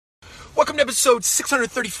Welcome to episode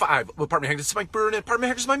 635 of Apartment Hackers. This is Mike Brewer, and Apartment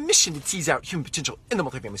Hackers is my mission to tease out human potential in the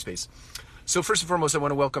multifamily space. So first and foremost, I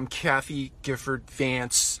want to welcome Kathy Gifford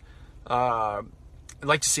Vance. I'd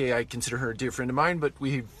like to say I consider her a dear friend of mine, but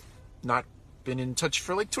we've not been in touch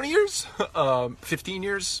for like 20 years, 15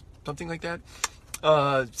 years, something like that.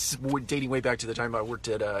 Dating way back to the time I worked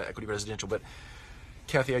at Equity Residential. But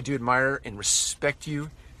Kathy, I do admire and respect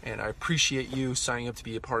you, and I appreciate you signing up to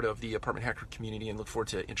be a part of the Apartment Hacker community and look forward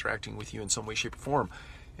to interacting with you in some way, shape, or form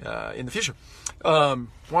in the future.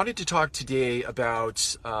 Wanted to talk today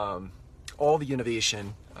about all the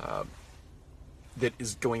innovation that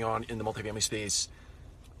is going on in the multifamily space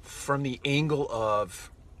from the angle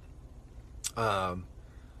of a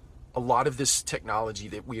lot of this technology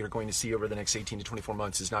that we are going to see over the next 18 to 24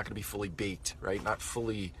 months is not going to be fully baked, right? Not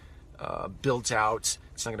fully built out.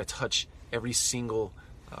 It's not going to touch every single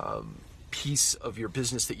piece of your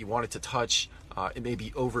business that you want it to touch. It may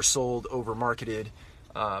be oversold, over-marketed.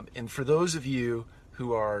 And for those of you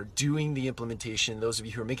who are doing the implementation, those of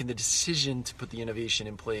you who are making the decision to put the innovation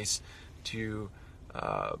in place, to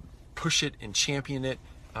push it and champion it,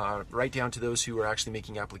 right down to those who are actually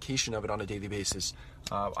making application of it on a daily basis,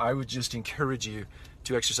 I would just encourage you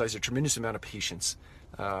to exercise a tremendous amount of patience,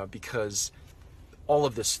 because all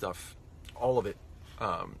of this stuff, all of it,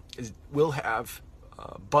 will have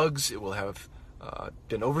bugs. It will have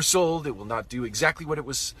been oversold. It will not do exactly what it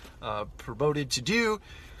was promoted to do.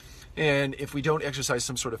 And if we don't exercise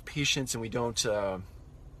some sort of patience and we don't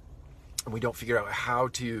figure out how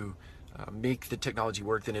to make the technology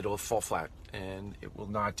work, then it'll fall flat and it will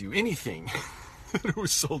not do anything that it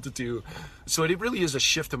was sold to do. So it really is a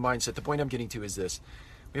shift of mindset. The point I'm getting to is this: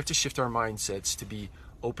 we have to shift our mindsets to be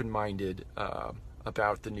open-minded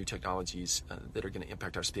about the new technologies that are going to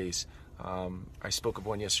impact our space. I spoke of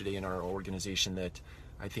one yesterday in our organization that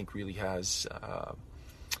I think really has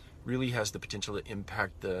the potential to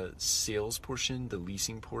impact the sales portion, the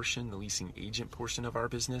leasing portion, the leasing agent portion of our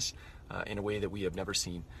business in a way that we have never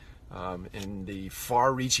seen. And the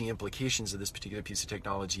far-reaching implications of this particular piece of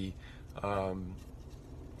technology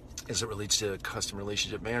as it relates to customer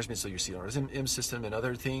relationship management, so your CRM system and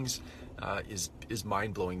other things, is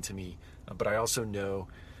mind-blowing to me. But I also know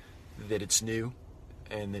that it's new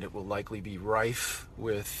and that it will likely be rife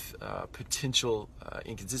with potential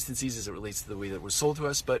inconsistencies as it relates to the way that it was sold to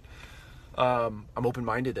us. But I'm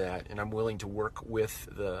open-minded to that, and I'm willing to work with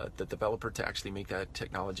the developer to actually make that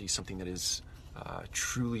technology something that is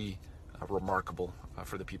truly remarkable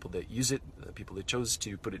for the people that use it, the people that chose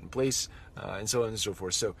to put it in place, and so on and so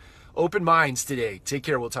forth. So open minds today. Take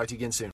care. We'll talk to you again soon.